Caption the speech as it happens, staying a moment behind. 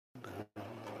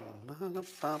Hey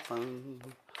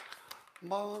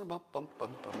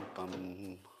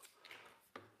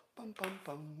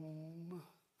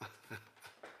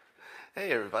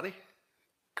everybody,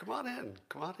 come on in,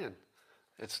 come on in.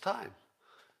 It's time.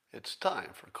 It's time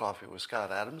for Coffee with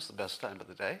Scott Adams, the best time of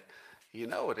the day. You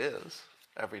know it is,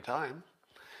 every time.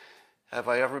 Have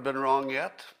I ever been wrong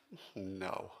yet?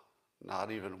 No, not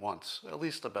even once, at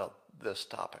least about this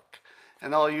topic.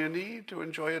 And all you need to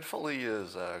enjoy it fully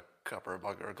is a cup or a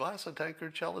mug or a glass, a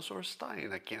tankard, chalice or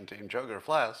stein, a canteen, jug or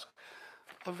flask,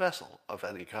 a vessel of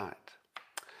any kind.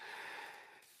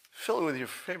 Fill it with your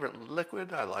favorite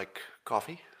liquid. I like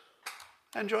coffee.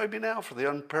 And join me now for the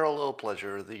unparalleled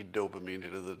pleasure, the dopamine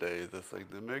hit of the day, the thing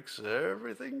that makes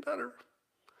everything better.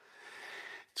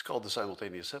 It's called the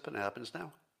simultaneous sip, and it happens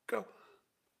now. Go.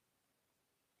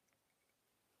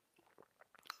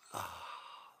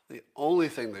 The only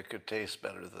thing that could taste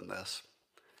better than this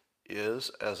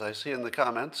is, as I see in the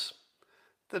comments,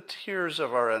 the tears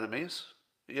of our enemies.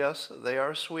 Yes, they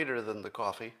are sweeter than the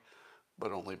coffee,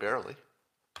 but only barely.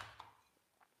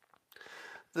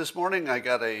 This morning I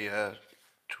got a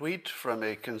tweet from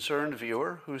a concerned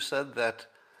viewer who said that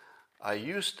I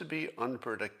used to be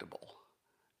unpredictable.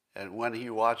 And when he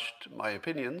watched my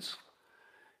opinions,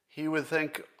 he would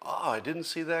think, oh, I didn't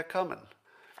see that coming.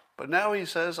 But now he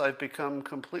says I've become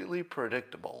completely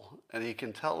predictable, and he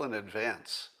can tell in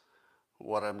advance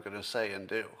what I'm going to say and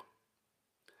do.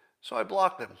 So I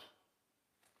blocked him.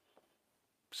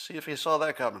 See if he saw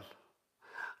that coming.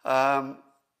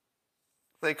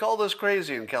 They call this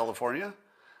crazy in California.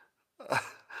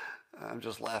 I'm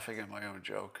just laughing at my own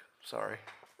joke. Sorry.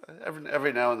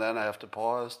 Every now and then I have to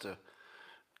pause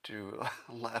to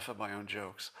laugh at my own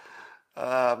jokes.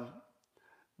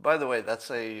 By the way,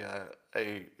 that's a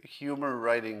humor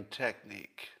writing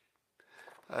technique.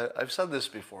 I've said this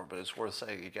before, but it's worth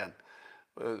saying again.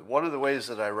 One of the ways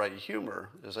that I write humor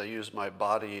is I use my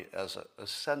body as a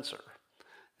sensor.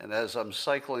 And as I'm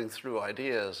cycling through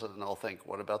ideas, and I'll think,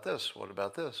 what about this? What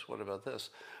about this? What about this?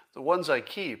 The ones I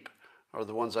keep are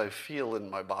the ones I feel in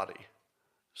my body.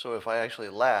 So if I actually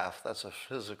laugh, that's a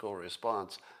physical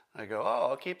response. I go, oh,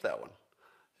 I'll keep that one.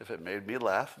 If it made me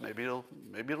laugh, maybe it'll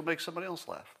make somebody else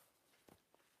laugh.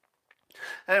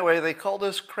 Anyway, they called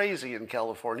us crazy in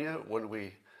California when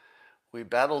we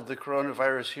battled the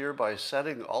coronavirus here by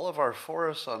setting all of our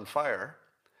forests on fire.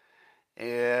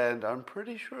 And I'm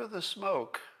pretty sure the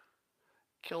smoke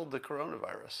killed the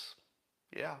coronavirus.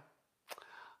 Yeah.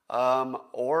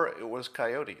 Or it was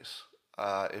coyotes.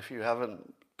 If you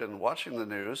haven't been watching the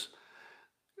news,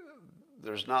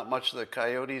 there's not much that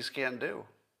coyotes can do.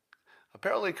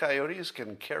 Apparently coyotes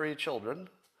can carry children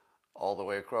all the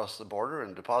way across the border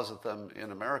and deposit them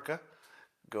in America,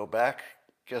 go back,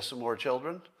 get some more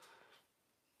children.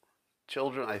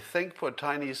 Children, I think, put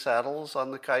tiny saddles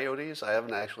on the coyotes. I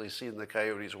haven't actually seen the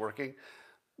coyotes working,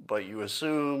 but you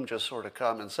assume, just sort of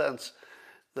common sense,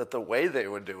 that the way they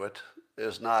would do it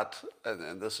is not,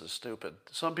 and this is stupid.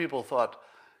 Some people thought,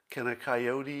 can a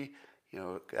coyote,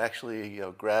 actually,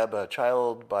 grab a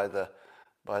child by the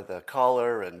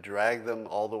collar and drag them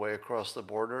all the way across the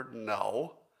border?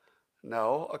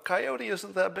 No, a coyote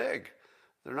isn't that big.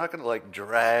 They're not going to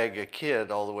drag a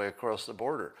kid all the way across the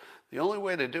border. The only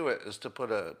way to do it is to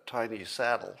put a tiny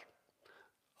saddle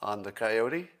on the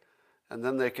coyote, and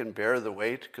then they can bear the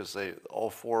weight because all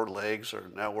four legs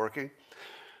are now working.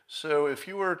 So if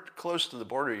you were close to the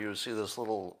border, you would see this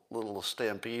little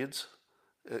stampedes.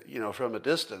 From a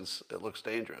distance, it looks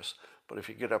dangerous. But if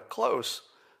you get up close,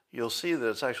 you'll see that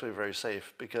it's actually very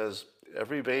safe because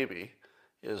every baby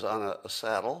is on a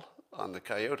saddle on the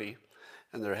coyote,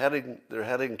 and they're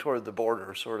heading toward the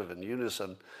border, sort of in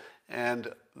unison.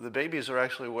 And the babies are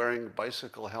actually wearing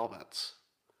bicycle helmets.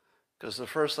 Because the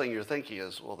first thing you're thinking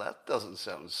is, well, that doesn't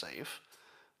sound safe.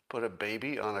 Put a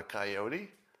baby on a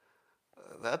coyote?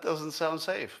 That doesn't sound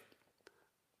safe.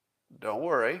 Don't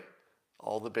worry.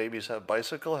 All the babies have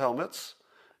bicycle helmets,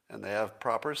 and they have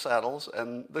proper saddles,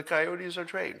 and the coyotes are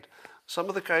trained. Some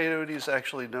of the coyotes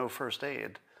actually know first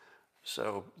aid,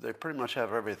 so they pretty much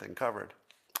have everything covered.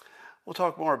 We'll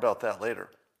talk more about that later.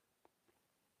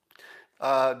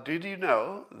 Did you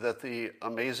know that the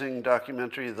amazing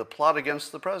documentary The Plot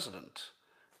Against the President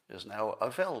is now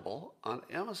available on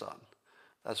Amazon?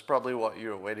 That's probably what you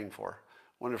were waiting for.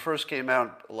 When it first came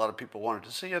out, a lot of people wanted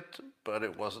to see it, but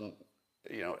it wasn't,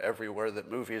 everywhere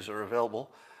that movies are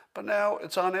available. But now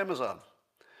it's on Amazon.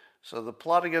 So The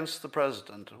Plot Against the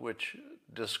President, which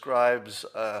describes,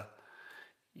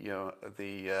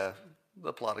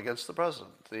 the plot against the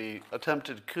president, the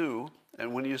attempted coup.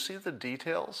 And when you see the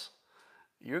details,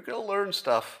 you're going to learn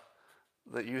stuff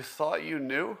that you thought you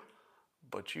knew,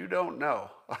 but you don't know.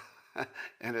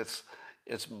 And it's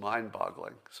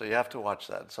mind-boggling. So you have to watch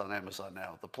that. It's on Amazon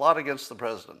now. The Plot Against the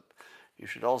President. You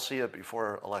should all see it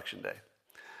before Election Day.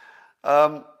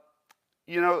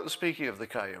 Speaking of the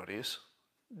coyotes,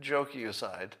 joking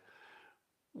aside,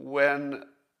 when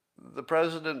the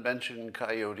president mentioned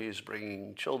coyotes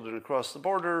bringing children across the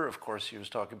border, of course he was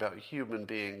talking about human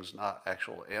beings, not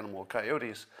actual animal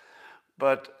coyotes,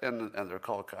 and they're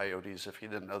called coyotes if you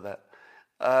didn't know that.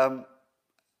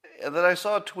 And then I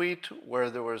saw a tweet where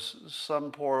there was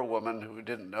some poor woman who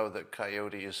didn't know that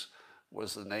coyotes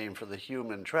was the name for the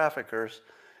human traffickers,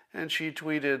 and she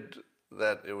tweeted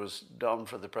that it was dumb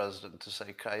for the president to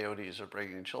say coyotes are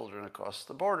bringing children across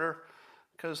the border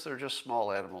because they're just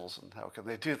small animals, and how can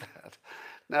they do that?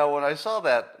 Now, when I saw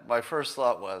that, my first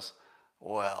thought was,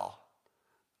 well,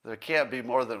 there can't be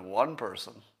more than one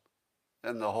person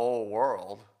in the whole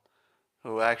world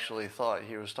who actually thought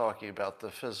he was talking about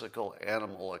the physical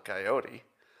animal, a coyote.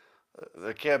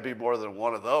 There can't be more than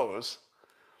one of those.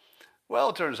 Well,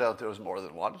 it turns out there was more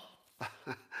than one.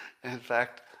 In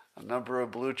fact, a number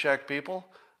of blue check people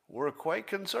were quite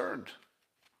concerned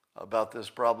about this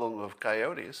problem of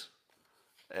coyotes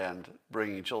and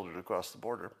bringing children across the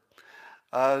border.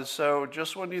 So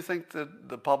just when you think that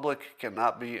the public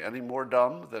cannot be any more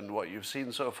dumb than what you've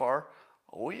seen so far,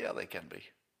 oh yeah, they can be.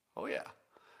 Oh yeah.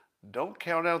 Don't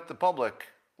count out the public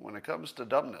when it comes to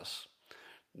dumbness.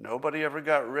 Nobody ever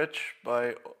got rich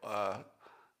by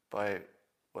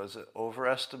was it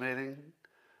overestimating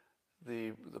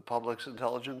the public's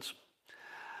intelligence?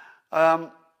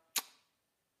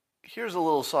 Here's a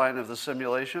little sign of the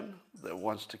simulation that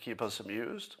wants to keep us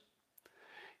amused.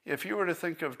 If you were to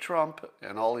think of Trump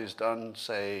and all he's done,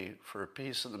 say, for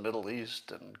peace in the Middle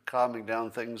East and calming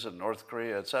down things in North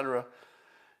Korea, etc.,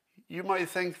 you might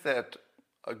think that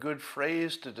a good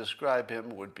phrase to describe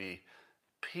him would be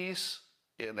peace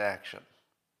in action,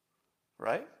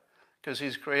 right? Because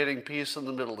he's creating peace in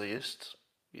the Middle East,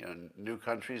 new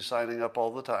countries signing up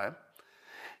all the time,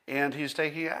 and he's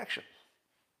taking action.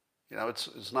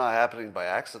 It's not happening by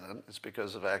accident. It's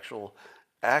because of actual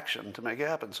action to make it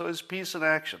happen. So it's peace in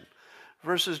action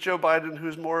versus Joe Biden,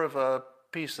 who's more of a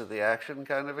piece of the action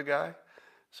kind of a guy.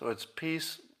 So it's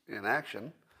peace in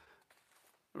action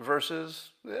versus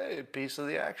piece of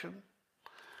the action.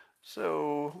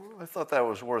 So I thought that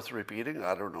was worth repeating.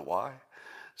 I don't know why.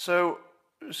 So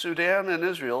Sudan and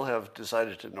Israel have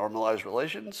decided to normalize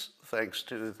relations thanks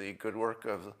to the good work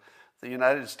of the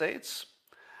United States.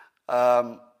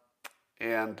 And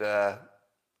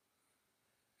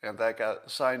that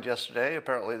got signed yesterday.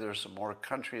 Apparently there's some more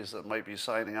countries that might be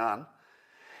signing on.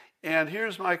 And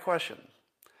here's my question.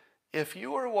 If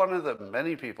you were one of the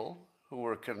many people who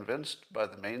were convinced by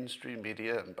the mainstream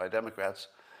media and by Democrats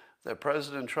that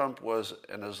President Trump was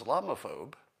an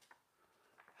Islamophobe,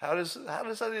 how does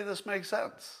any of this make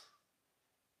sense?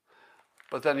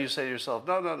 But then you say to yourself,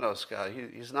 no, Scott,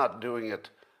 he's not doing it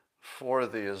for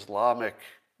the Islamic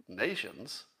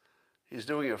nations. He's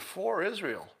doing it for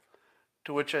Israel.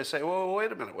 To which I say, well,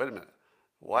 wait a minute.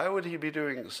 Why would he be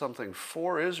doing something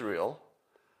for Israel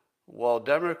while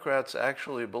Democrats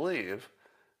actually believe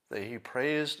that he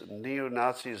praised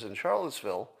neo-Nazis in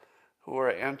Charlottesville who are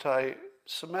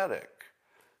anti-Semitic?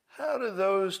 How do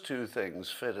those two things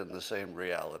fit in the same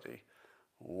reality?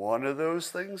 One of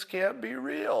those things can't be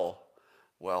real.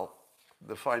 Well,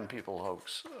 the Fine People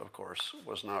hoax, of course,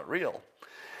 was not real.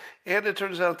 And it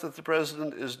turns out that the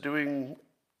president is doing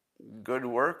good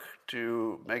work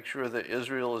to make sure that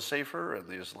Israel is safer and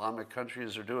the Islamic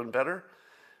countries are doing better.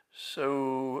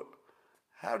 So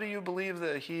how do you believe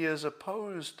that he is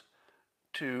opposed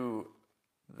to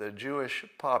the Jewish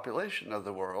population of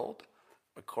the world,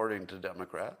 according to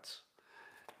Democrats,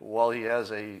 while he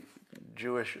has a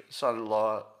Jewish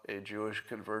son-in-law, a Jewish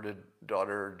converted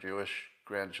daughter, Jewish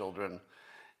grandchildren,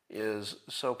 is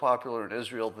so popular in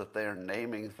Israel that they are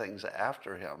naming things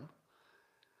after him?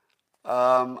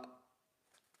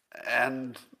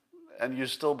 And you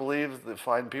still believe the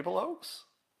Fine People hoax?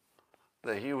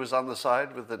 That he was on the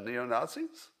side with the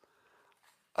neo-Nazis?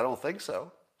 I don't think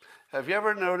so. Have you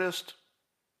ever noticed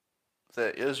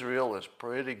that Israel is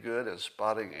pretty good at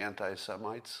spotting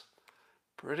anti-Semites?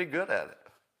 Pretty good at it.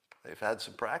 They've had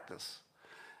some practice.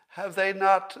 Have they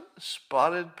not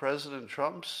spotted President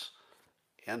Trump's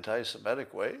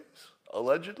anti-Semitic ways,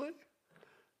 allegedly?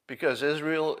 Because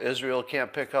Israel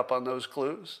can't pick up on those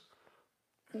clues?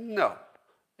 No.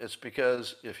 It's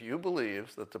because if you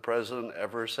believe that the president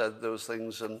ever said those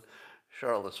things in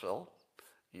Charlottesville,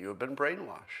 you have been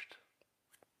brainwashed.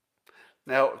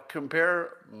 Now, compare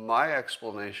my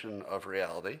explanation of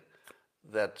reality,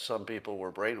 that some people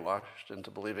were brainwashed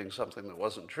into believing something that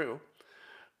wasn't true,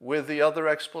 with the other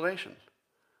explanation.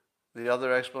 The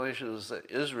other explanation is that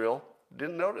Israel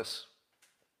didn't notice.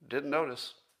 Didn't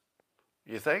notice.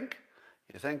 You think?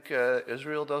 You think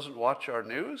Israel doesn't watch our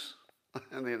news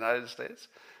in the United States?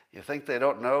 You think they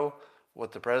don't know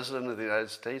what the President of the United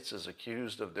States is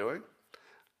accused of doing?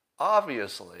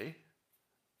 Obviously,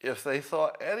 if they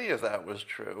thought any of that was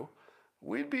true,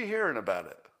 we'd be hearing about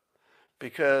it.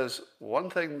 Because one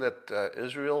thing that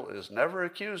Israel is never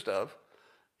accused of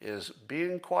is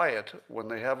being quiet when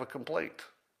they have a complaint.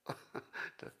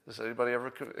 Does anybody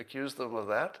ever accuse them of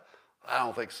that? I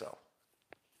don't think so.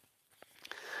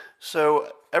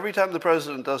 So every time the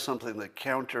president does something that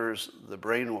counters the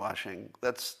brainwashing,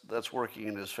 that's working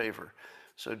in his favor.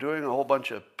 So doing a whole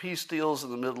bunch of peace deals in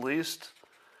the Middle East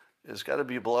has got to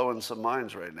be blowing some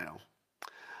minds right now.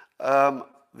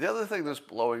 The other thing that's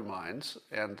blowing minds,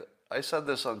 and I said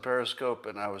this on Periscope,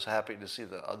 and I was happy to see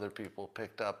that other people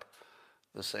picked up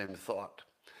the same thought.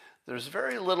 There's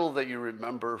very little that you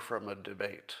remember from a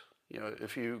debate. You know,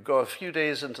 if you go a few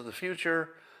days into the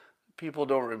future, people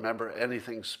don't remember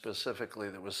anything specifically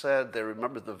that was said. They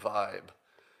remember the vibe.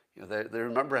 You know, they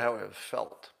remember how it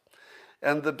felt.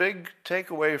 And the big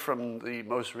takeaway from the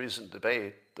most recent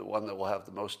debate, the one that will have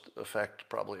the most effect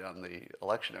probably on the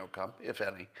election outcome, if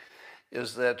any,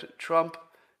 is that Trump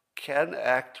can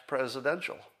act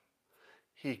presidential.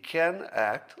 He can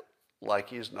act like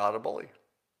he's not a bully.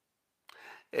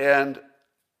 And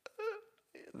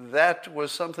that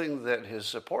was something that his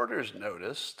supporters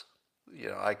noticed. You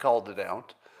know, I called it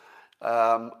out.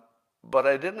 But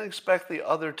I didn't expect the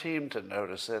other team to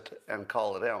notice it and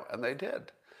call it out, and they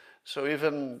did. So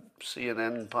even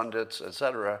CNN pundits,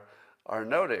 etc., are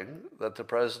noting that the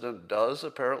president does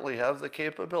apparently have the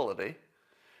capability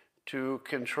to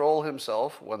control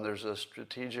himself when there's a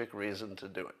strategic reason to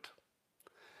do it.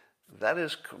 That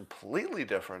is completely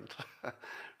different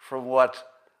from what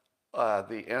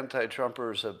the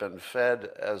anti-Trumpers have been fed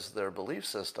as their belief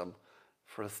system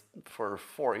for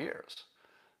 4 years.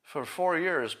 For 4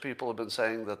 years, people have been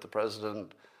saying that the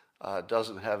president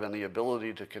doesn't have any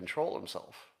ability to control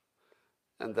himself.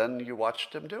 And then you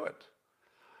watched him do it.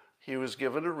 He was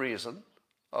given a reason.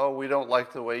 Oh, we don't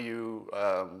like the way you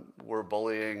were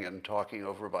bullying and talking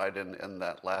over Biden in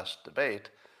that last debate.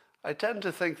 I tend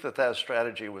to think that that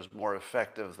strategy was more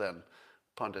effective than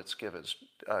pundits give it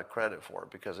credit for,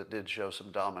 because it did show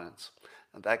some dominance.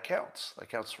 And that counts. That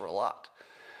counts for a lot.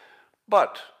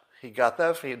 But he got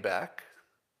that feedback.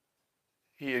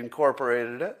 He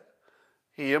incorporated it.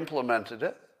 He implemented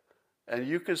it. And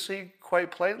you could see quite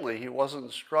plainly he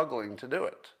wasn't struggling to do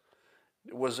it.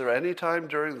 Was there any time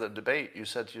during the debate you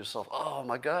said to yourself, oh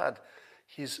my God,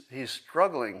 he's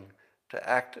struggling to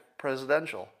act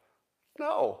presidential?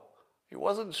 No, he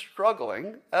wasn't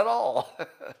struggling at all.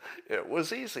 It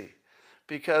was easy.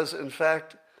 Because in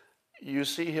fact, you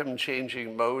see him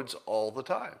changing modes all the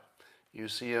time. You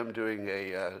see him doing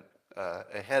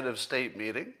a head of state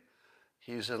meeting.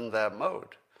 He's in that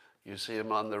mode. You see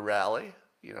him on the rally,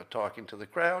 you know, talking to the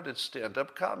crowd. It's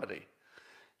stand-up comedy.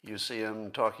 You see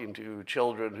him talking to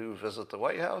children who visit the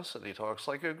White House, and he talks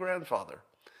like a grandfather.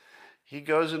 He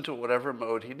goes into whatever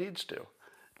mode he needs to.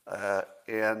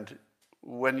 And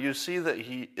when you see that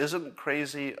he isn't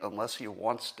crazy unless he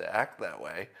wants to act that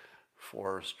way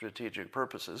for strategic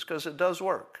purposes, because it does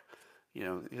work. You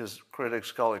know, his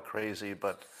critics call it crazy,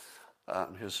 but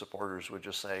his supporters would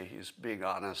just say he's being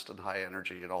honest and high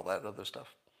energy and all that other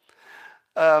stuff.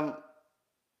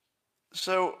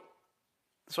 So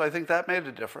I think that made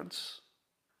a difference.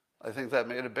 I think that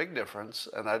made a big difference.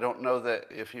 And I don't know that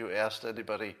if you asked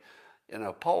anybody in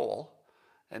a poll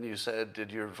and you said,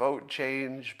 did your vote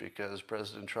change because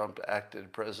President Trump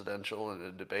acted presidential in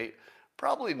a debate,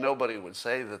 probably nobody would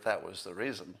say that that was the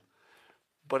reason.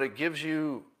 But it gives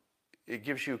you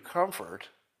comfort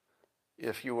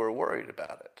if you were worried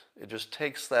about it. It just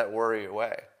takes that worry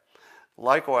away.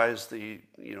 Likewise,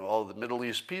 all the Middle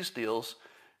East peace deals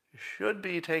should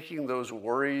be taking those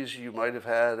worries you might have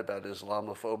had about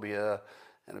Islamophobia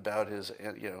and about his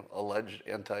alleged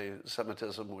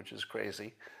anti-Semitism, which is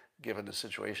crazy. Given the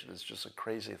situation, it's just a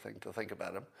crazy thing to think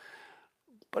about him.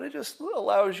 But it just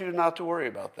allows you not to worry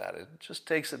about that. It just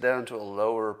takes it down to a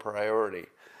lower priority.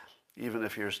 Even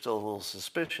if you're still a little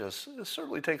suspicious, it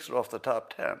certainly takes it off the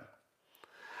top 10.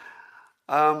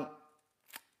 On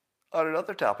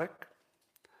another topic,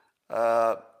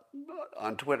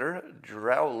 on Twitter,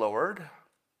 Drowlord,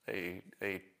 a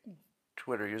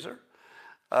Twitter user,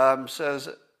 says,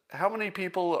 how many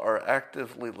people are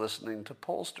actively listening to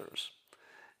pollsters?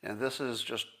 And this is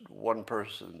just one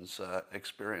person's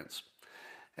experience.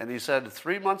 And he said,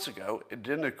 3 months ago, it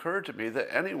didn't occur to me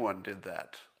that anyone did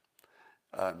that.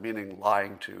 meaning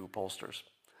lying to pollsters.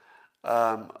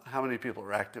 How many people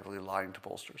are actively lying to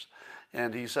pollsters?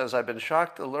 And he says, I've been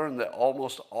shocked to learn that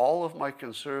almost all of my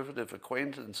conservative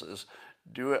acquaintances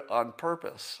do it on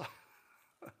purpose.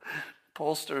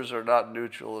 Pollsters are not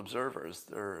neutral observers.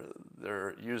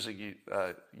 They're using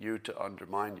you to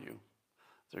undermine you.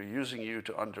 They're using you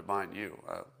to undermine you.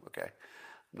 Okay.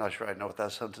 I'm not sure I know what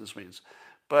that sentence means.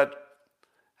 But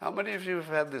how many of you have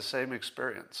had the same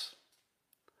experience?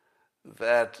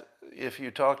 That if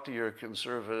you talk to your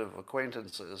conservative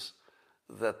acquaintances,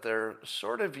 that they're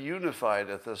sort of unified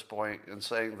at this point in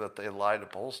saying that they lie to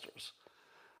pollsters.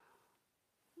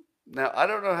 Now, I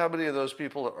don't know how many of those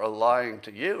people are lying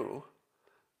to you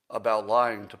about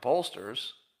lying to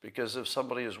pollsters, because if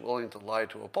somebody is willing to lie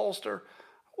to a pollster,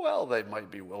 well, they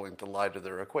might be willing to lie to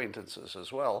their acquaintances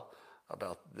as well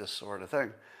about this sort of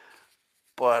thing.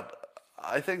 But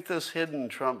I think this hidden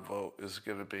Trump vote is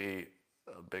going to be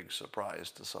a big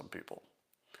surprise to some people.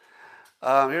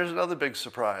 Here's another big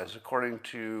surprise. According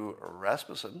to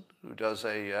Rasmussen, who does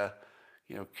a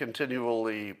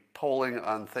continually polling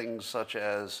on things such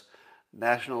as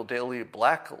national daily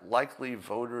black likely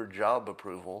voter job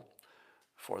approval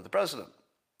for the president.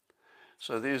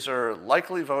 So these are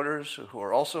likely voters who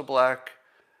are also black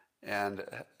and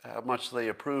how much they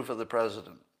approve of the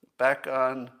president. Back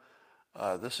on,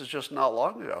 this is just not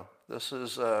long ago. This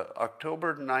is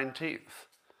October 19th.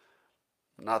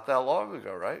 Not that long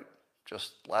ago, right?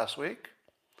 Just last week.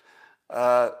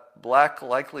 Black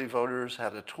likely voters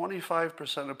had a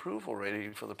 25% approval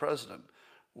rating for the president,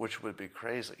 which would be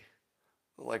crazy.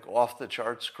 Like off the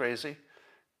charts crazy,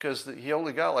 because he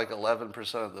only got like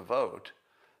 11% of the vote.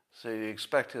 So you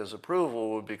expect his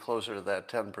approval would be closer to that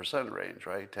 10% range,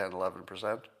 right? 10,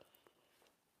 11%.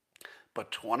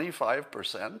 But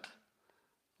 25%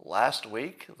 last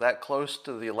week, that close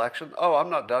to the election? Oh, I'm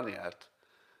not done yet.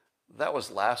 That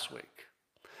was last week.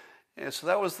 And so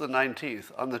that was the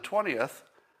 19th. On the 20th,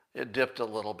 it dipped a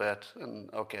little bit.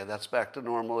 And okay, that's back to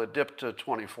normal. It dipped to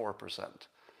 24%.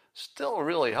 Still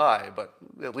really high, but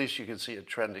at least you can see it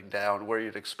trending down where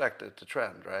you'd expect it to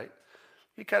trend, right?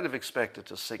 You kind of expect it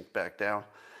to sink back down.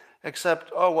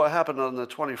 Except, oh, what happened on the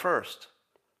 21st?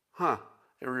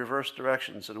 It reversed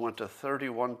directions and went to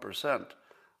 31%.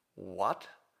 What?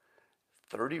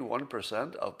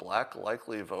 31% of black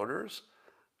likely voters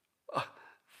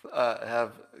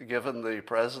have given the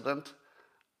president,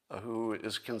 who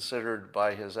is considered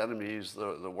by his enemies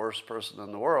the worst person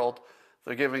in the world,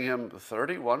 they're giving him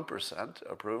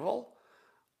 31% approval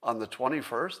on the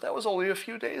 21st. That was only a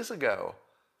few days ago.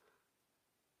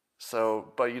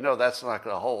 So, but that's not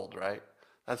going to hold, right?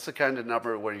 That's the kind of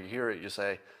number where you hear it, you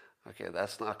say, okay,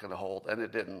 that's not going to hold. And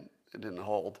it didn't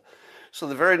hold. So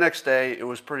the very next day, it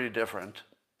was pretty different.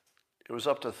 It was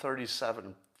up to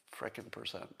 37%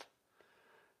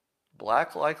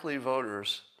 Black likely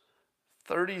voters,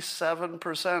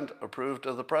 37% approved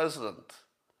of the president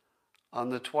on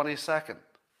the 22nd.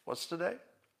 What's today?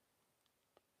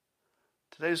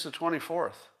 Today's the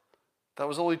 24th. That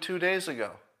was only 2 days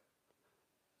ago.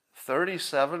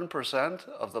 37%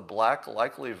 of the black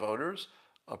likely voters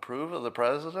approve of the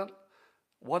president?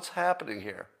 What's happening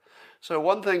here? So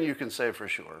one thing you can say for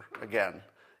sure, again,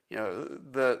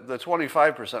 the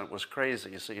 25% was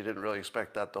crazy, so you didn't really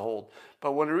expect that to hold.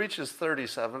 But when it reaches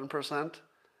 37%,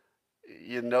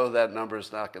 you know that number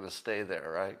is not going to stay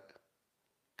there, right?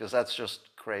 Because that's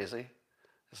just crazy.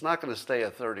 It's not going to stay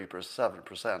at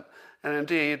 37%. And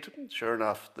indeed, sure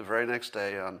enough, the very next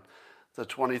day on the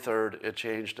 23rd, it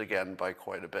changed again by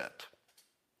quite a bit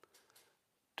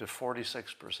to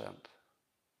 46%.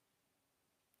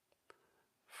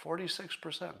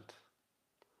 46%.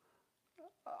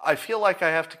 I feel like I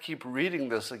have to keep reading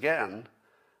this again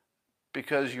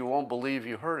because you won't believe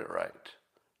you heard it right.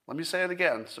 Let me say it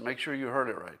again to make sure you heard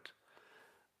it right.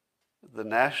 The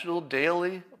National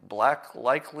Daily Black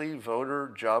Likely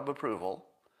Voter Job Approval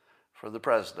for the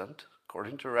president,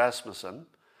 according to Rasmussen,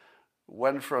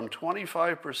 went from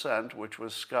 25%, which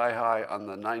was sky high on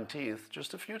the 19th,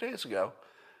 just a few days ago,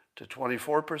 to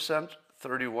 24%,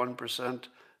 31%,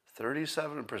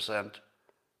 37%,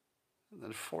 and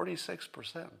then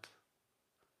 46%.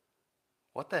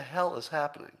 What the hell is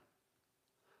happening?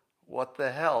 What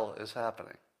the hell is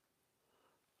happening?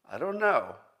 I don't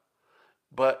know,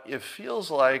 but it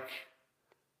feels like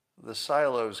the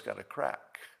silo's got a crack.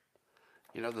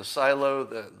 You know, the silo,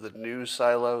 the news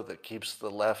silo that keeps the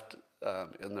left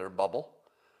in their bubble,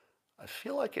 I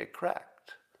feel like it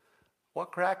cracked.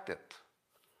 What cracked it?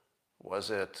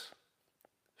 Was it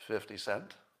 50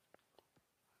 Cent?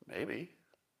 Maybe,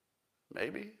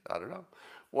 I don't know.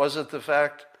 Was it the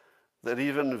fact that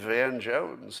even Van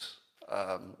Jones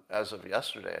as of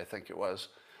yesterday, I think it was,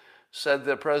 said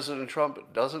that President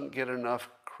Trump doesn't get enough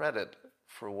credit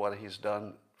for what he's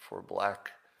done for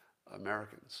black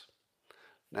Americans.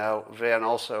 Now, Van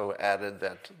also added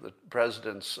that the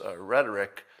president's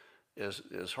rhetoric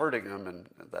is hurting him, and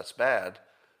that's bad.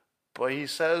 But he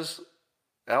says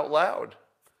out loud,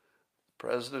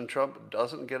 President Trump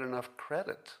doesn't get enough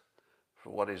credit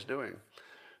for what he's doing.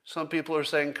 Some people are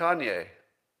saying Kanye.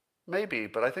 Maybe,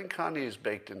 but I think Kanye is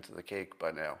baked into the cake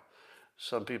by now.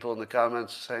 Some people in the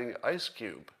comments saying Ice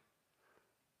Cube.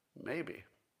 Maybe.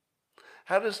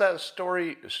 How does that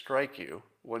story strike you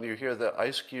when you hear that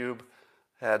Ice Cube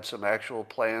had some actual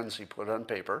plans he put on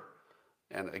paper?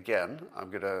 And again, I'm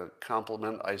going to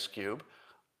compliment Ice Cube.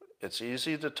 It's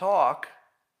easy to talk.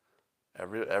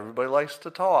 Everybody likes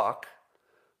to talk,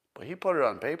 but he put it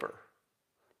on paper.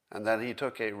 And then he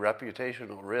took a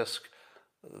reputational risk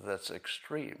that's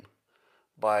extreme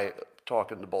by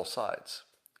talking to both sides.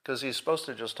 Because he's supposed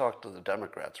to just talk to the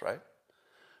Democrats, right?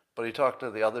 But he talked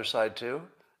to the other side too,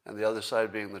 and the other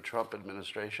side being the Trump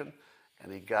administration,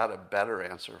 and he got a better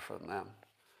answer from them.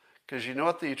 Because you know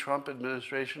what the Trump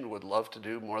administration would love to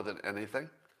do more than anything?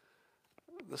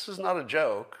 This is not a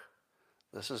joke.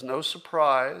 This is no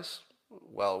surprise.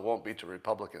 Well, it won't be to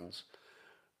Republicans.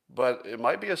 But it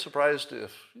might be a surprise to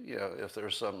if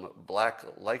there's some black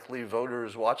likely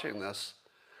voters watching this.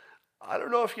 I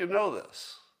don't know if you know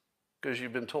this, because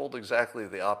you've been told exactly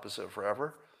the opposite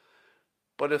forever.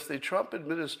 But if the Trump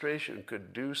administration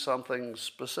could do something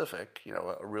specific,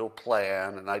 a real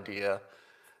plan, an idea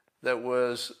that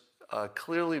was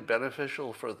clearly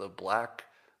beneficial for the black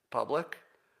public,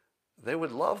 they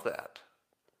would love that.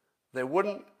 They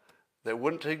wouldn't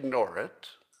ignore it.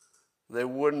 They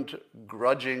wouldn't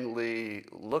grudgingly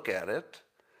look at it.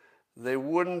 They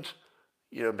wouldn't,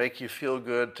 make you feel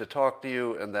good to talk to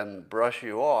you and then brush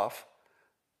you off.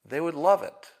 They would love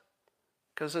it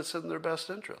because it's in their best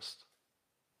interest.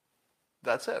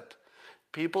 That's it.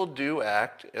 People do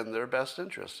act in their best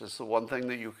interest. It's the one thing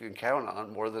that you can count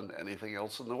on more than anything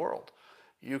else in the world.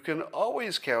 You can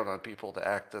always count on people to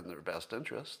act in their best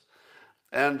interest.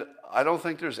 And I don't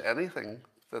think there's anything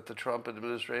that the Trump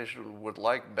administration would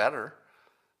like better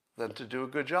than to do a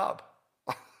good job.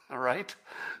 All right?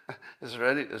 Is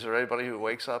there anybody who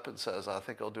wakes up and says, I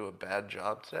think I'll do a bad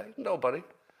job today? Nobody.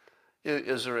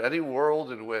 Is there any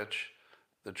world in which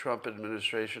the Trump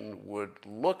administration would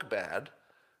look bad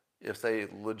if they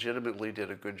legitimately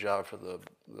did a good job for the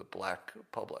black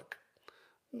public?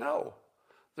 No.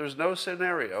 There's no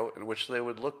scenario in which they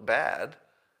would look bad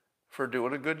for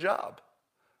doing a good job.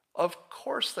 Of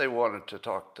course they wanted to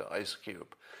talk to Ice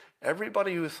Cube.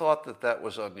 Everybody who thought that that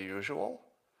was unusual,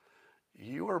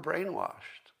 you were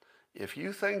brainwashed. If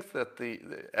you think that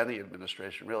any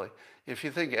administration, really, if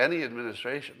you think any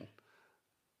administration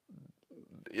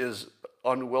is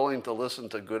unwilling to listen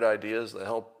to good ideas that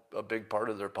help a big part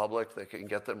of their public that can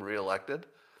get them reelected,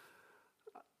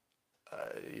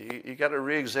 you got to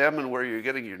re-examine where you're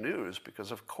getting your news,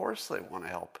 because of course they want to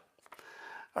help.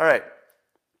 All right.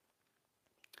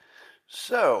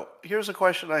 So here's a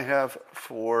question I have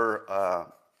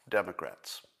for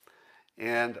Democrats.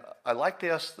 And I like to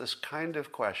ask this kind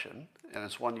of question, and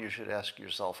it's one you should ask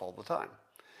yourself all the time.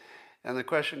 And the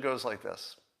question goes like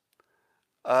this.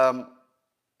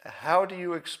 How do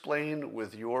you explain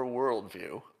with your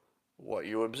worldview what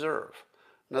you observe?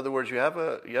 In other words, you have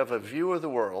a view of the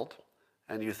world,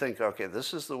 and you think, okay,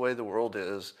 this is the way the world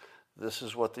is. This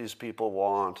is what these people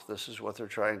want. This is what they're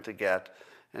trying to get.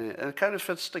 And it kind of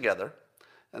fits together.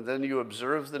 And then you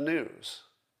observe the news.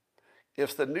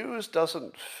 If the news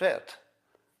doesn't fit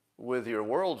with your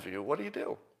worldview, what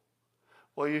do?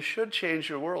 Well, you should change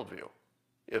your worldview.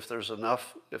 If there's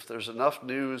enough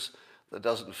news that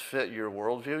doesn't fit your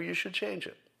worldview, you should change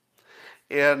it.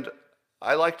 And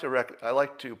I like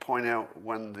to point out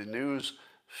when the news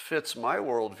fits my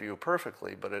worldview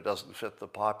perfectly, but it doesn't fit the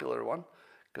popular one,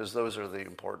 because those are the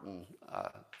important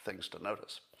things to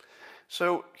notice.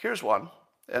 So here's one,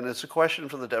 and it's a question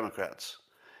for the Democrats.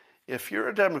 If you're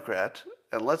a Democrat,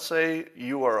 and let's say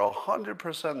you are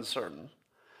 100% certain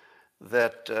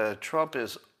that Trump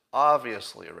is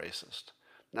obviously a racist.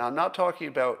 Now, I'm not talking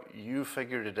about you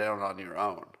figured it out on your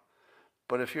own,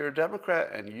 but if you're a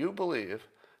Democrat and you believe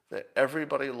that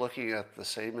everybody looking at the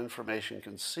same information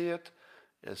can see it,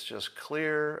 it's just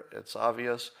clear, it's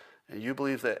obvious, and you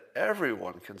believe that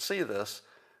everyone can see this,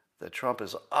 that Trump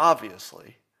is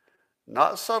obviously,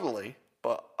 not subtly,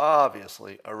 but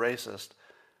obviously a racist,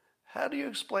 how do you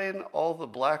explain all the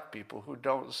black people who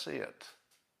don't see it?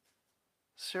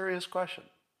 Serious question.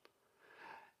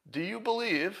 Do you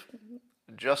believe,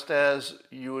 just as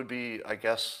you would be, I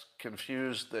guess,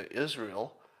 confused that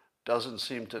Israel doesn't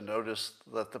seem to notice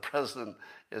that the president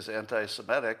is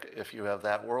anti-Semitic if you have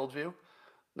that worldview.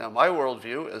 Now, my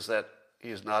worldview is that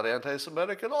he's not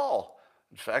anti-Semitic at all.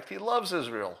 In fact, he loves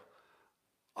Israel,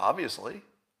 obviously.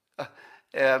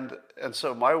 And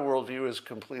so my worldview is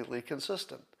completely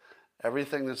consistent.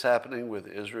 Everything that's happening with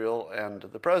Israel and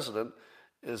the president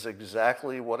is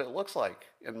exactly what it looks like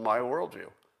in my worldview.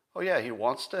 Oh yeah, he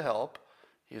wants to help.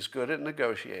 He's good at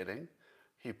negotiating.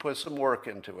 He puts some work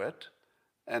into it,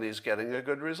 and he's getting a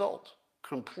good result.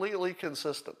 Completely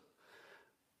consistent.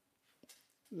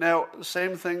 Now,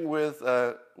 same thing with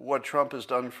what Trump has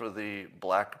done for the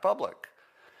black public.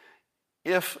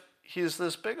 If he's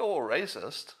this big old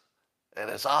racist, and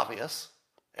it's obvious,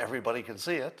 everybody can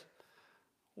see it,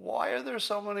 why are there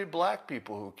so many black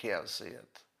people who can't see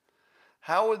it?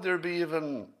 How would there be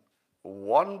even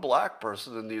one black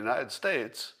person in the United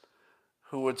States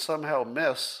who would somehow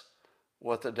miss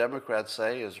what the Democrats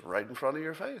say is right in front of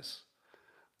your face?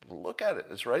 Look at it.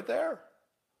 It's right there.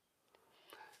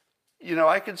 You know,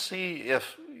 I could see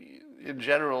if, in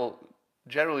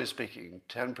generally speaking,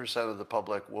 10% of the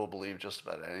public will believe just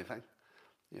about anything.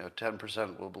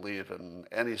 10% will believe in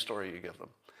any story you give them.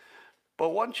 But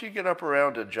once you get up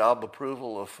around a job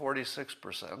approval of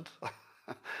 46%,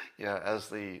 as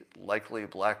the likely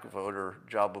black voter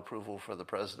job approval for the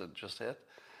president just hit,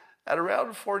 at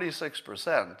around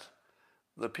 46%,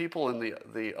 the people in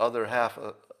the other half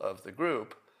of the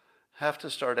group have to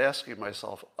start asking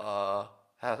themselves,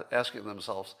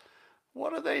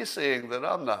 what are they seeing that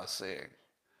I'm not seeing?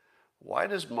 Why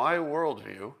does my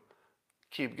worldview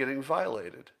keep getting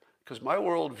violated? Because my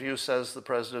worldview says the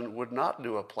president would not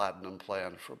do a platinum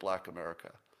plan for black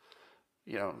America.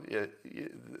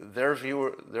 Their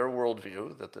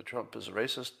worldview, that the Trump is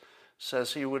racist,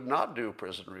 says he would not do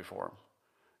prison reform.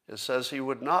 It says he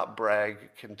would not brag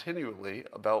continually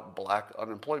about black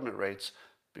unemployment rates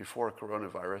before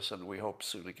coronavirus, and we hope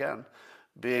soon again,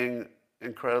 being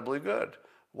incredibly good.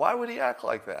 Why would he act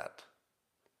like that?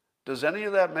 Does any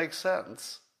of that make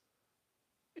sense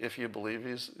if you believe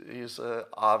he's an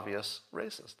obvious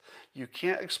racist? You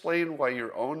can't explain why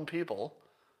your own people,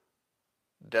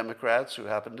 Democrats who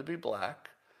happen to be black,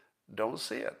 don't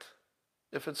see it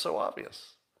if it's so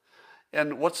obvious.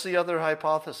 And what's the other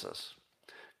hypothesis?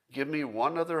 Give me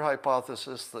one other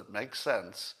hypothesis that makes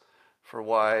sense for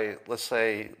why, let's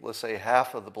say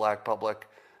half of the black public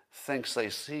thinks they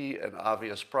see an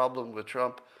obvious problem with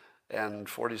Trump and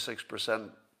 46%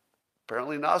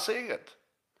 apparently not seeing it.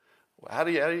 How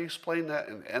do you explain that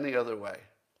in any other way?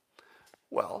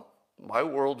 Well, my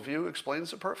worldview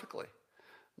explains it perfectly.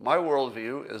 My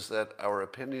worldview is that our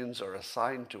opinions are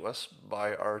assigned to us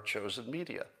by our chosen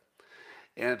media.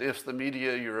 And if the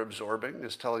media you're absorbing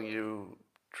is telling you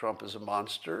Trump is a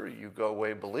monster, you go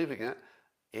away believing it,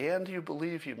 and you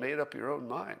believe you made up your own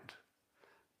mind.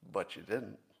 But you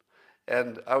didn't.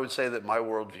 And I would say that my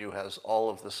worldview has all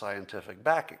of the scientific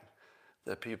backing,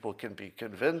 that people can be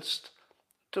convinced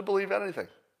to believe anything,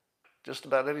 just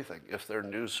about anything, if their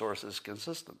news source is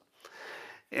consistent.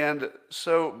 And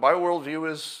so my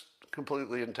worldview is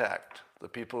completely intact. The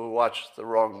people who watch the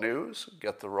wrong news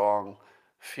get the wrong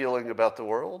feeling about the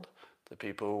world. The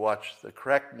people who watch the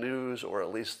correct news, or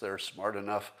at least they're smart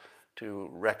enough to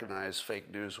recognize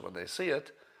fake news when they see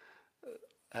it,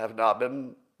 have not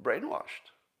been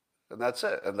brainwashed. And that's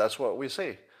it. And that's what we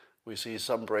see. We see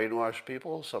some brainwashed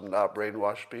people, some not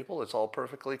brainwashed people. It's all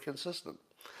perfectly consistent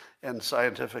and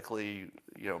scientifically,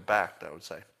 backed, I would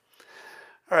say.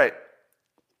 All right.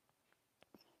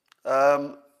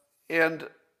 And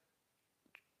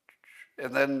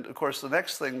then, of course, the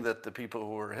next thing that the people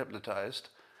who are hypnotized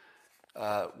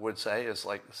would say is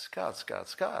like,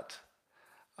 Scott,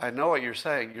 I know what you're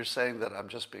saying. You're saying that I'm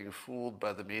just being fooled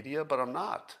by the media, but I'm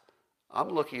not. I'm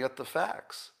looking at the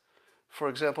facts. For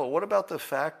example, what about the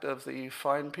fact of the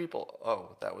fine people?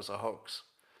 Oh, that was a hoax.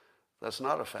 That's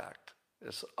not a fact.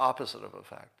 It's opposite of a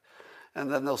fact. And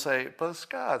then they'll say, but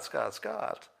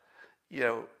Scott,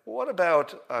 what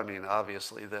about,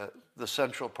 obviously the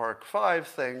Central Park 5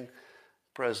 thing, the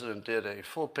president did a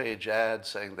full-page ad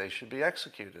saying they should be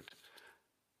executed,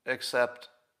 except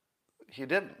he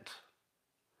didn't.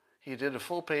 He did a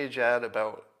full-page ad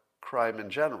about crime in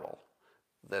general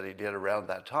that he did around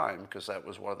that time, because that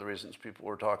was one of the reasons people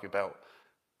were talking about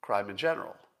crime in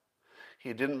general.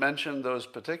 He didn't mention those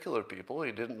particular people.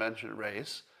 He didn't mention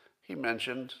race. He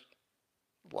mentioned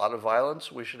a lot of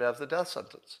violence. We should have the death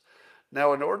sentence.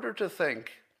 Now, in order to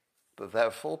think that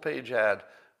that full-page ad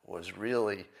was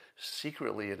really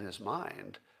secretly in his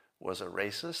mind was a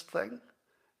racist thing,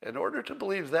 in order to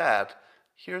believe that,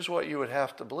 here's what you would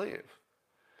have to believe.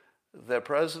 that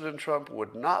President Trump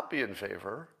would not be in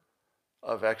favor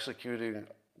of executing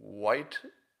white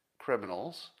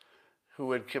criminals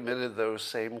who had committed those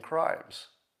same crimes.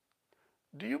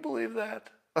 Do you believe that?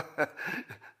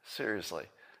 Seriously.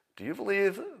 Do you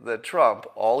believe that Trump,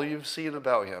 all you've seen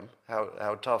about him,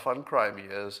 how tough on crime he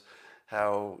is,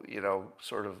 how,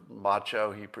 sort of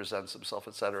macho he presents himself,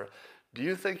 etc., do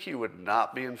you think he would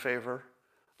not be in favor?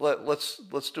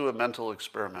 Let's do a mental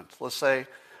experiment. Let's say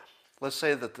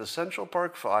that the Central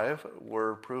Park Five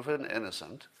were proven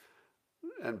innocent,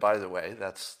 and by the way,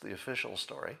 that's the official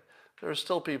story. There are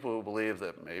still people who believe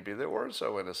that maybe they weren't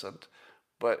so innocent,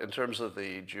 but in terms of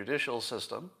the judicial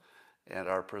system and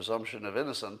our presumption of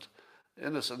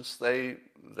innocence, they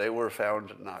were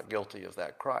found not guilty of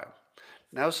that crime.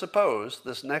 Now suppose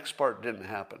this next part didn't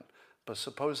happen, but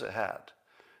suppose it had.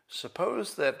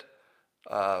 Suppose that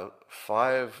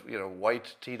 5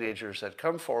 white teenagers had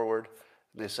come forward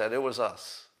and they said, it was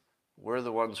us. We're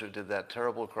the ones who did that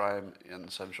terrible crime in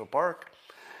Central Park.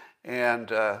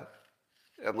 And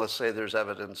let's say there's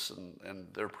evidence and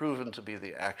they're proven to be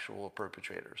the actual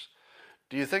perpetrators.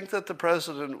 Do you think that the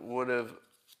president would have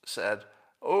said,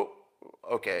 oh,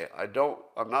 okay,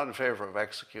 I'm not in favor of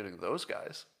executing those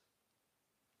guys?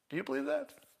 Do you believe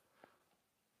that?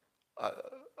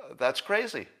 That's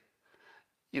crazy.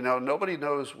 Nobody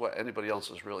knows what anybody else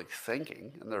is really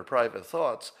thinking in their private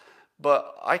thoughts,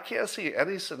 but I can't see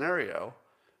any scenario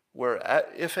where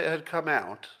if it had come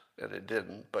out, and it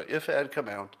didn't, but if it had come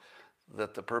out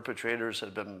that the perpetrators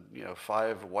had been,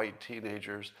 5 white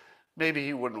teenagers, maybe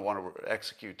he wouldn't want to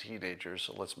execute teenagers,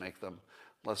 so let's make them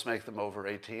over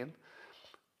 18.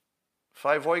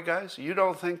 5 white guys? You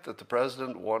don't think that the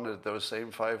president wanted those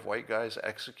same 5 white guys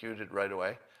executed right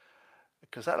away?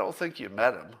 Because I don't think you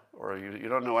met him, or you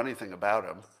don't know anything about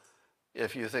him,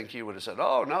 if you think he would have said,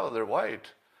 oh, no, they're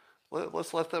white.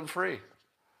 Let's let them free.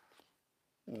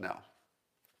 No,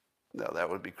 that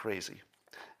would be crazy.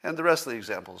 And the rest of the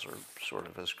examples are sort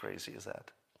of as crazy as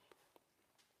that.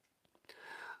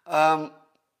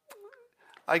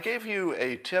 I gave you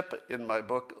a tip in my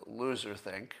book,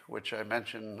 Loserthink, which I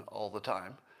mention all the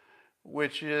time,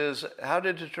 which is how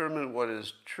to determine what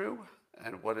is true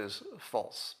and what is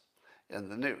false in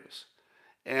the news.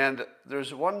 And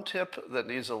there's one tip that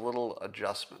needs a little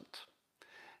adjustment.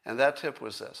 And that tip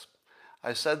was this.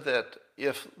 I said that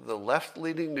if the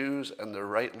left-leaning news and the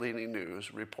right-leaning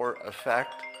news report a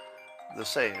fact the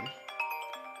same,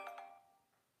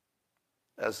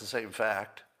 as the same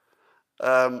fact,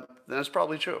 then it's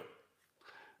probably true.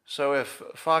 So if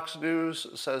Fox News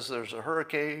says there's a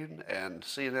hurricane and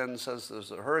CNN says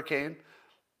there's a hurricane,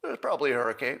 there's probably a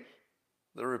hurricane.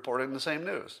 They're reporting the same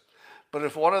news. But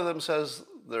if one of them says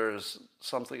there's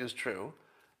something is true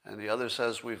and the other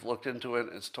says we've looked into it,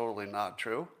 it's totally not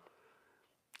true,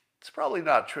 it's probably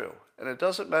not true. And it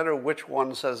doesn't matter which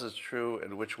one says it's true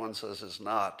and which one says it's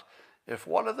not. If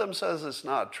one of them says it's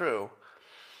not true,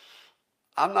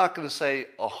 I'm not going to say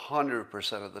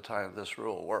 100% of the time this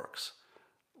rule works,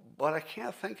 but I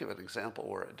can't think of an example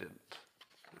where it didn't.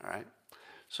 All right?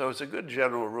 So it's a good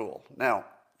general rule. Now,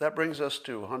 that brings us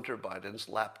to Hunter Biden's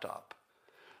laptop.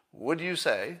 Would you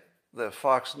say that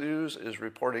Fox News is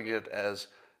reporting it as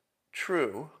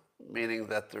true, meaning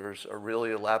that there's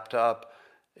really a laptop,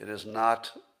 it is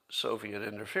not Soviet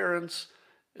interference,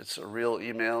 it's real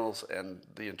emails, and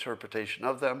the interpretation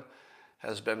of them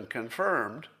has been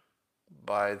confirmed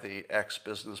by the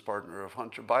ex-business partner of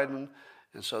Hunter Biden,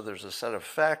 and so there's a set of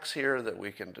facts here that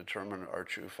we can determine are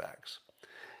true facts.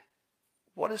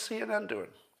 What is CNN doing?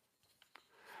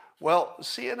 Well,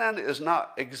 CNN is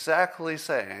not exactly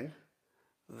saying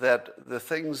that the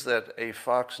things that a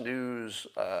Fox News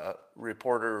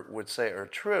reporter would say are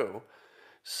true.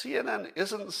 CNN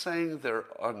isn't saying they're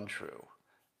untrue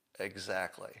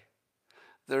exactly.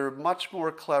 They're much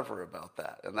more clever about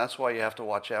that, and that's why you have to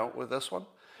watch out with this one.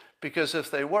 Because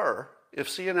if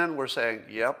CNN were saying,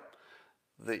 yep,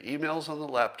 the emails on the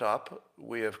laptop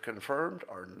we have confirmed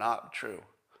are not true,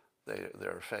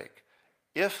 they're fake.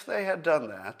 If they had done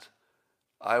that,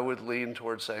 I would lean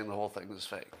towards saying the whole thing is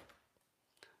fake.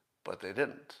 But they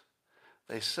didn't.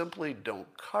 They simply don't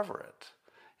cover it.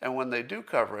 And when they do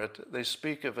cover it, they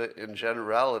speak of it in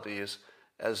generalities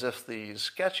as if the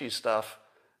sketchy stuff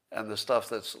and the stuff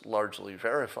that's largely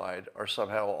verified are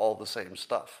somehow all the same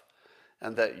stuff.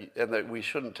 And that we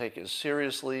shouldn't take it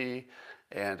seriously,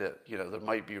 and there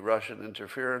might be Russian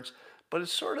interference, but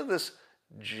it's sort of this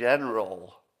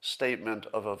general statement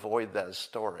of avoid that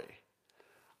story.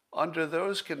 Under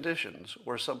those conditions,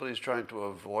 where somebody's trying to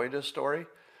avoid a story,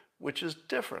 which is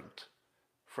different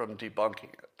from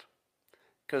debunking it.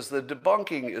 because the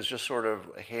debunking is just sort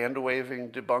of hand-waving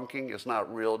debunking. It's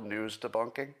not real news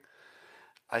debunking.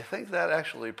 I think that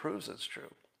actually proves it's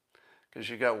true, because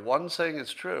you got one saying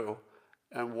it's true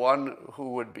and one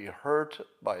who would be hurt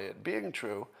by it being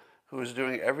true, who is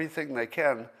doing everything they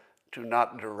can to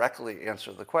not directly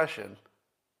answer the question,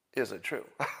 is it true?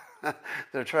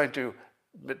 They're trying to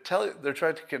they're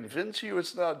trying to convince you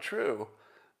it's not true,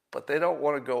 but they don't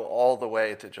want to go all the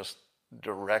way to just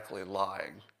directly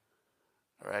lying.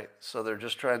 All right? So they're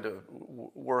just trying to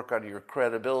work on your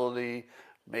credibility,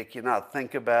 make you not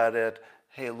think about it.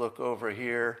 Hey, look over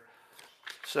here.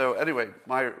 So anyway,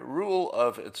 my rule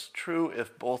of it's true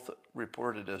if both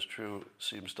reported as true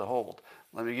seems to hold.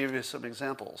 Let me give you some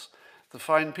examples. The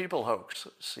Fine People hoax.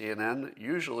 CNN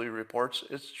usually reports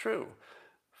it's true.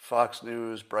 Fox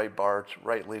News, Breitbart,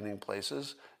 right-leaning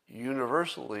places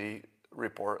universally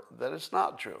report that it's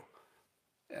not true.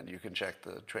 And you can check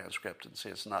the transcript and see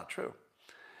it's not true.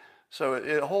 So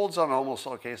it holds on almost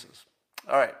all cases.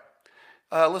 All right,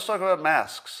 let's talk about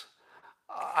masks.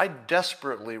 I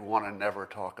desperately want to never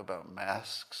talk about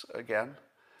masks again,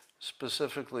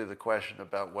 specifically the question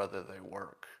about whether they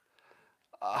work.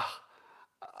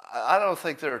 I don't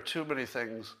think there are too many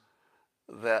things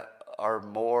that are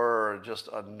more just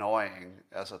annoying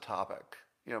as a topic.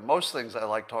 You know, most things I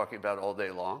like talking about all day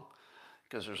long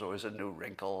because there's always a new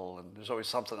wrinkle and there's always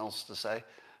something else to say.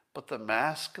 But the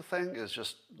mask thing is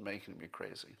just making me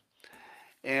crazy.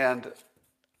 And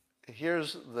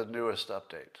here's the newest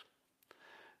update.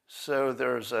 So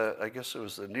there's I guess it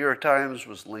was the New York Times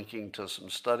was linking to some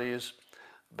studies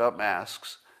about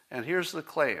masks. And here's the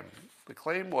claim. The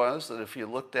claim was that if you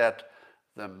looked at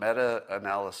the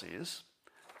meta-analyses,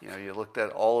 you looked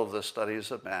at all of the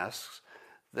studies of masks,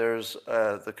 there's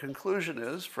the conclusion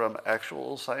is from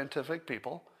actual scientific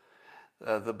people,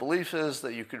 the belief is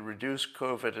that you could reduce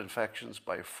COVID infections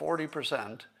by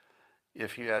 40%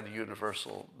 if you had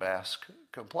universal mask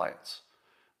compliance.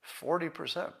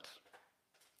 40%.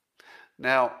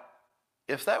 Now,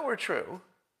 if that were true,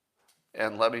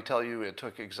 and let me tell you, it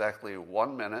took exactly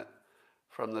 1 minute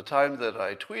from the time that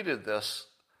I tweeted this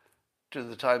to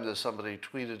the time that somebody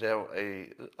tweeted out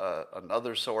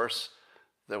another source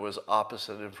that was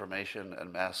opposite information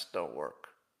and masks don't work.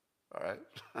 All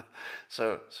right?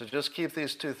 So just keep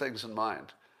these two things in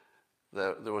mind.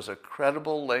 There was a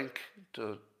credible link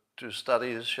to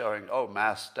studies showing,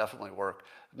 masks definitely work.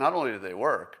 Not only do they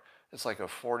work, it's like a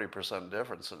 40%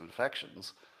 difference in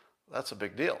infections. That's a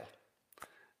big deal.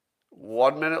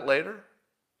 1 minute later,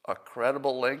 a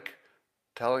credible link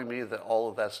telling me that all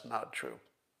of that's not true.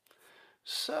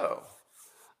 So,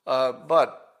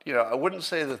 but, I wouldn't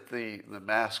say that the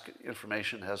mask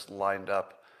information has lined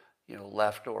up,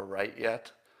 left or right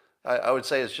yet. I would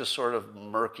say it's just sort of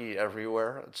murky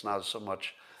everywhere. It's not so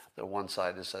much that one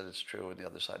side has said it's true and the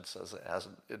other side says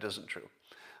it isn't true.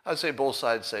 I'd say both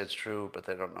sides say it's true, but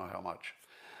they don't know how much.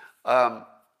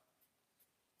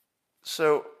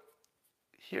 So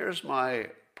here's my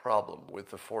problem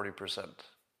with the 40%.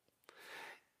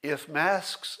 If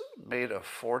masks made a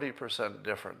 40%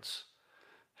 difference,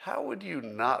 how would you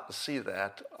not see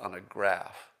that on a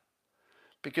graph?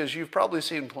 Because you've probably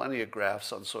seen plenty of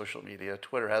graphs on social media.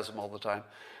 Twitter has them all the time.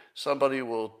 Somebody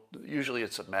will, usually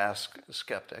it's a mask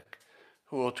skeptic,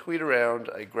 who will tweet around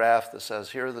a graph that says,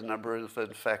 here are the number of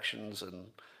infections in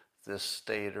this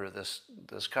state or this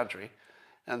country.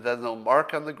 And then they'll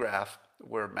mark on the graph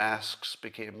where masks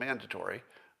became mandatory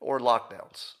or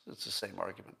lockdowns. It's the same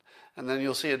argument. And then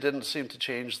you'll see it didn't seem to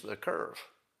change the curve.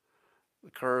 The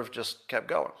curve just kept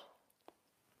going.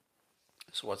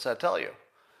 So what's that tell you?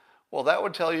 Well, that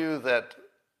would tell you that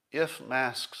if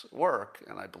masks work,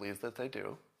 and I believe that they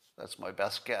do, that's my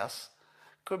best guess.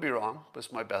 Could be wrong, but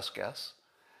it's my best guess.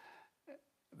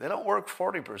 They don't work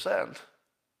 40%.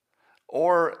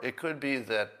 Or it could be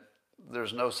that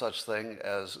there's no such thing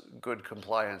as good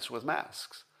compliance with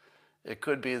masks. It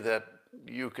could be that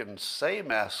you can say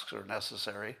masks are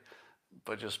necessary,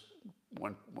 but just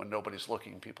when nobody's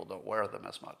looking, people don't wear them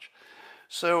as much.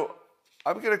 So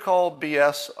I'm going to call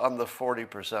BS on the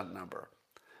 40% number.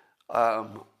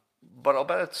 But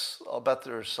I'll bet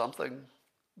there's something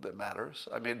that matters.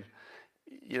 I mean,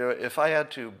 if I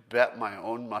had to bet my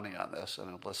own money on this,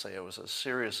 and let's say it was a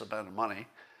serious amount of money,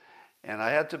 and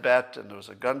I had to bet, and there was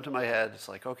a gun to my head, it's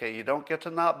like, okay, you don't get to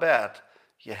not bet,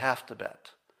 you have to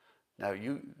bet. Now,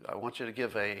 I want you to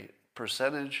give a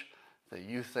percentage that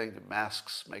you think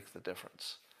masks make the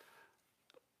difference.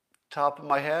 Top of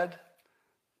my head,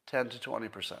 10 to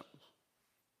 20%.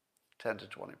 10 to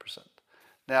 20%.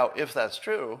 Now, if that's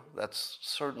true, that's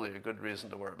certainly a good reason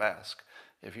to wear a mask.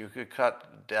 If you could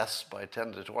cut deaths by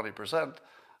 10 to 20%,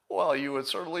 well, you would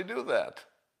certainly do that.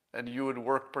 And you would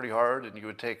work pretty hard and you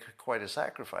would take quite a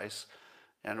sacrifice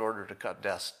in order to cut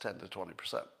deaths 10 to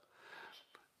 20%.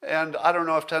 And I don't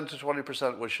know if 10 to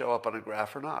 20% would show up on a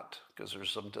graph or not, because there's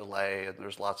some delay and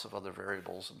there's lots of other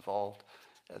variables involved,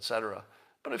 etc.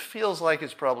 But it feels like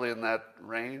it's probably in that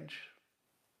range.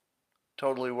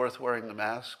 Totally worth wearing the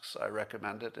masks. I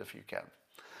recommend it if you can.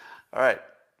 All right.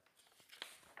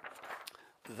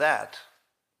 That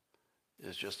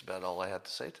is just about all I had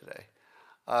to say today.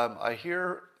 I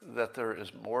hear that there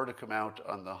is more to come out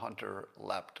on the Hunter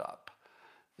laptop.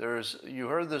 You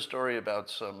heard the story about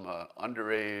some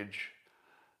underage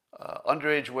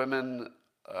women.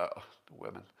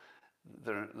 Women.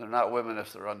 They're not women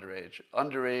if they're underage.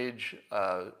 Underage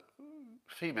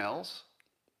females.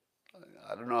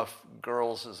 I don't know if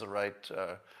girls is the right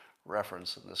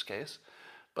reference in this case.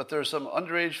 But there's some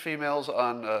underage females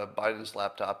on Biden's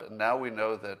laptop, and now we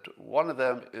know that one of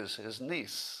them is his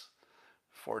niece,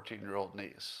 14-year-old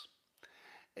niece.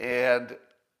 And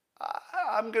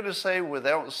I'm going to say,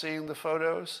 without seeing the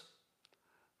photos,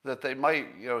 that they might,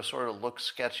 sort of look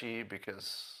sketchy,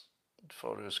 because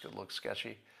photos can look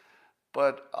sketchy.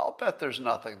 But I'll bet there's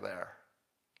nothing there.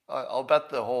 I'll bet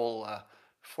the whole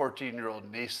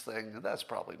 14-year-old niece thing, that's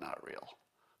probably not real,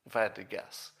 if I had to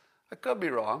guess. I could be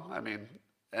wrong. I mean,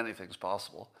 anything's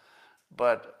possible.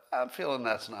 But I'm feeling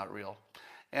that's not real.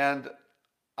 And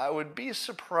I would be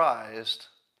surprised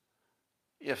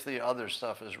if the other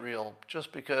stuff is real,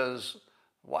 just because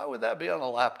why would that be on a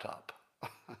laptop?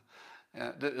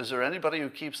 Is there anybody who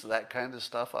keeps that kind of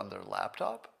stuff on their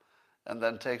laptop and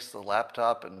then takes the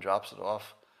laptop and drops it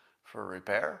off for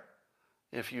repair?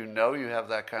 If you know you have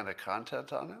that kind of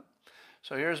content on it?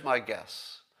 So here's my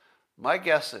guess. My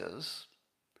guess is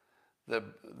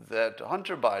that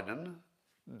Hunter Biden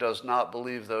does not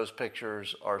believe those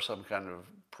pictures are some kind of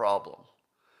problem.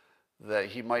 That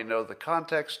he might know the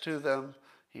context to them,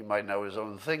 he might know his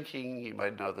own thinking, he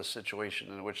might know the situation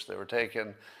in which they were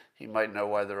taken, he might know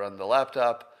why they're on the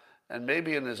laptop, and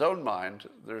maybe in his own mind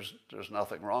there's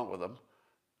nothing wrong with them,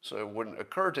 so it wouldn't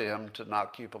occur to him to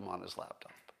not keep them on his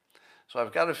laptop. So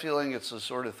I've got a feeling it's the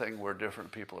sort of thing where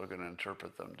different people are going to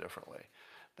interpret them differently.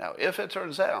 Now, if it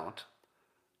turns out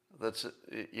that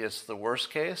it's the worst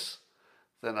case,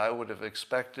 then I would have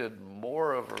expected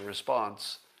more of a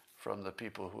response from the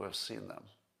people who have seen them,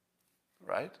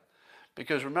 right?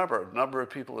 Because remember, a number of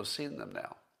people have seen them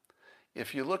now.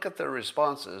 If you look at their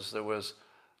responses, there was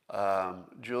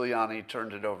Giuliani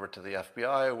turned it over to the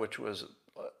FBI, which was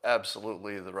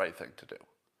absolutely the right thing to do.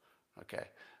 Okay,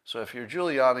 so if you're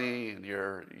Giuliani and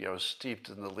you're steeped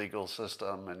in the legal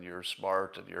system and you're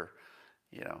smart and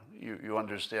you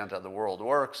understand how the world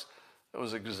works, it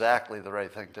was exactly the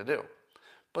right thing to do.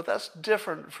 But that's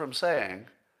different from saying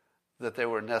that they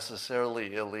were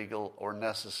necessarily illegal or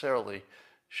necessarily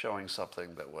showing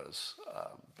something that was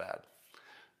bad.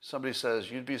 Somebody says,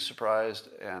 you'd be surprised,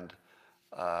 and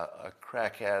a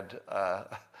crackhead,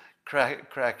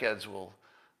 crackheads will,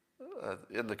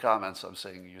 in the comments I'm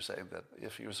saying, you're saying that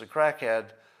if he was a crackhead,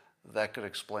 that could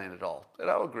explain it all. And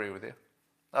I would agree with you.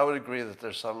 I would agree that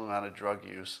there's some amount of drug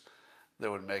use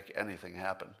that would make anything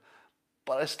happen.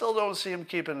 But I still don't see him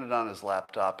keeping it on his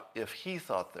laptop if he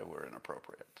thought they were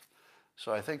inappropriate.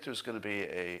 So I think there's going to be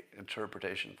an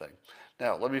interpretation thing.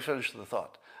 Now, let me finish the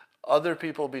thought. Other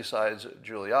people besides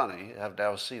Giuliani have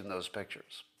now seen those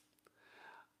pictures.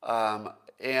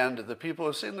 And the people who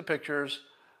have seen the pictures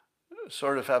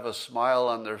sort of have a smile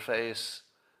on their face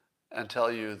and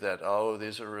tell you that, oh,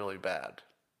 these are really bad,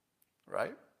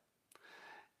 right?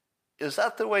 Is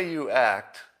that the way you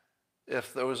act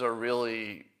if those are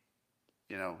really,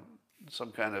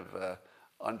 some kind of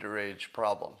underage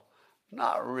problem?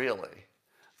 Not really.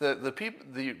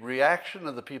 The reaction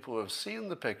of the people who have seen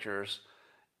the pictures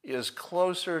is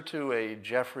closer to a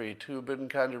Jeffrey Toobin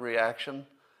kind of reaction,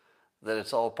 that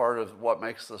it's all part of what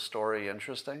makes the story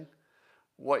interesting.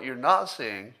 What you're not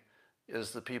seeing is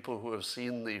the people who have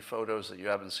seen the photos that you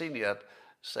haven't seen yet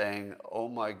saying, oh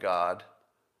my God,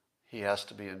 he has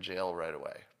to be in jail right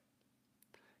away.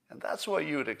 And that's what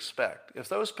you would expect. If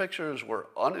those pictures were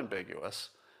unambiguous,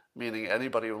 meaning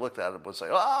anybody who looked at them would say,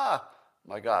 ah,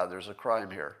 my God, there's a crime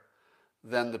here,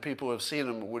 then the people who have seen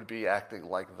them would be acting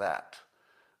like that.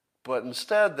 But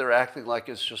instead, they're acting like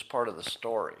it's just part of the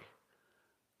story,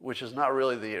 which is not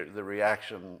really the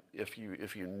reaction if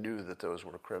you knew that those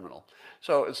were criminal.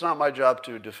 So it's not my job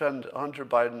to defend Hunter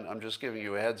Biden. I'm just giving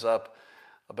you a heads up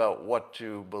about what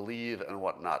to believe and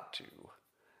what not to.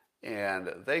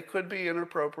 And they could be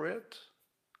inappropriate.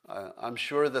 I'm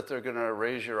sure that they're going to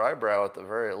raise your eyebrow at the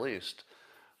very least.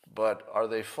 But are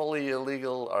they fully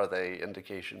illegal? Are they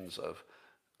indications of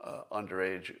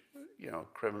underage,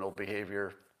 criminal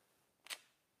behavior?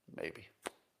 Maybe.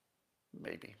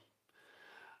 Maybe.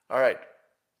 All right.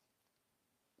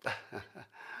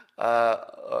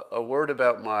 A word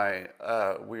about my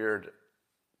weird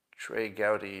Trey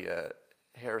Gowdy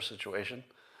hair situation.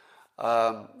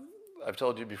 I've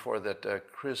told you before that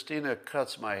Christina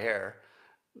cuts my hair,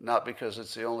 not because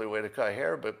it's the only way to cut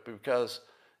hair, but because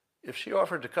if she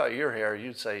offered to cut your hair,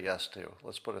 you'd say yes too.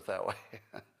 Let's put it that way,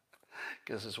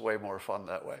 because it's way more fun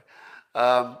that way.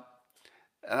 And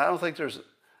I don't think there's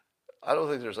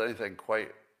anything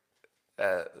quite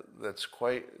that's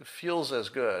quite feels as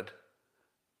good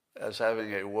as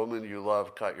having a woman you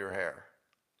love cut your hair.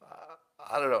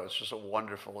 I don't know. It's just a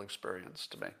wonderful experience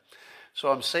to me.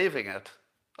 So I'm saving it.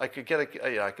 I could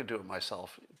I could do it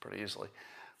myself pretty easily,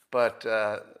 but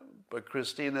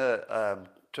Christina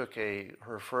took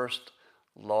her first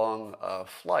long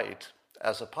flight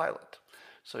as a pilot.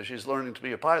 So she's learning to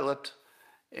be a pilot,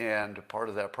 and part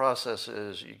of that process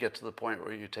is you get to the point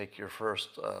where you take your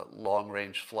first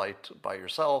long-range flight by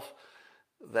yourself.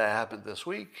 That happened this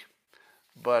week,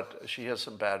 but she has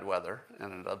some bad weather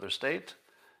in another state,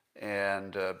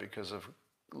 and because of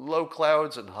low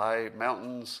clouds and high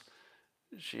mountains,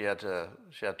 she had to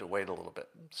wait a little bit.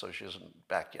 So she isn't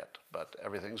back yet, but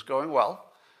everything's going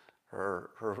well. Her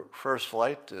first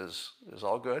flight is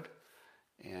all good,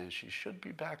 and she should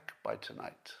be back by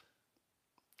tonight.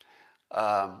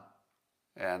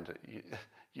 And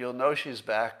you'll know she's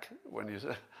back when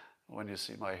you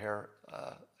see my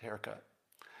haircut.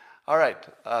 All right,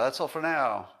 that's all for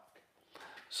now.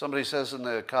 Somebody says in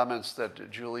the comments that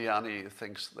Giuliani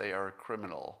thinks they are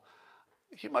criminal.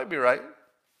 He might be right.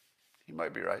 He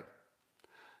might be right.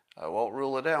 I won't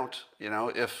rule it out. You know,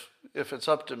 if it's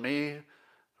up to me,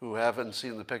 who haven't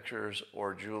seen the pictures,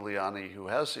 or Giuliani, who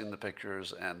has seen the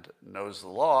pictures and knows the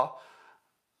law,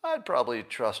 I'd probably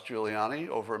trust Giuliani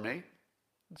over me,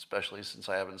 especially since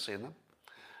I haven't seen them.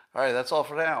 All right, that's all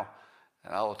for now,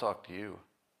 and I will talk to you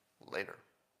later.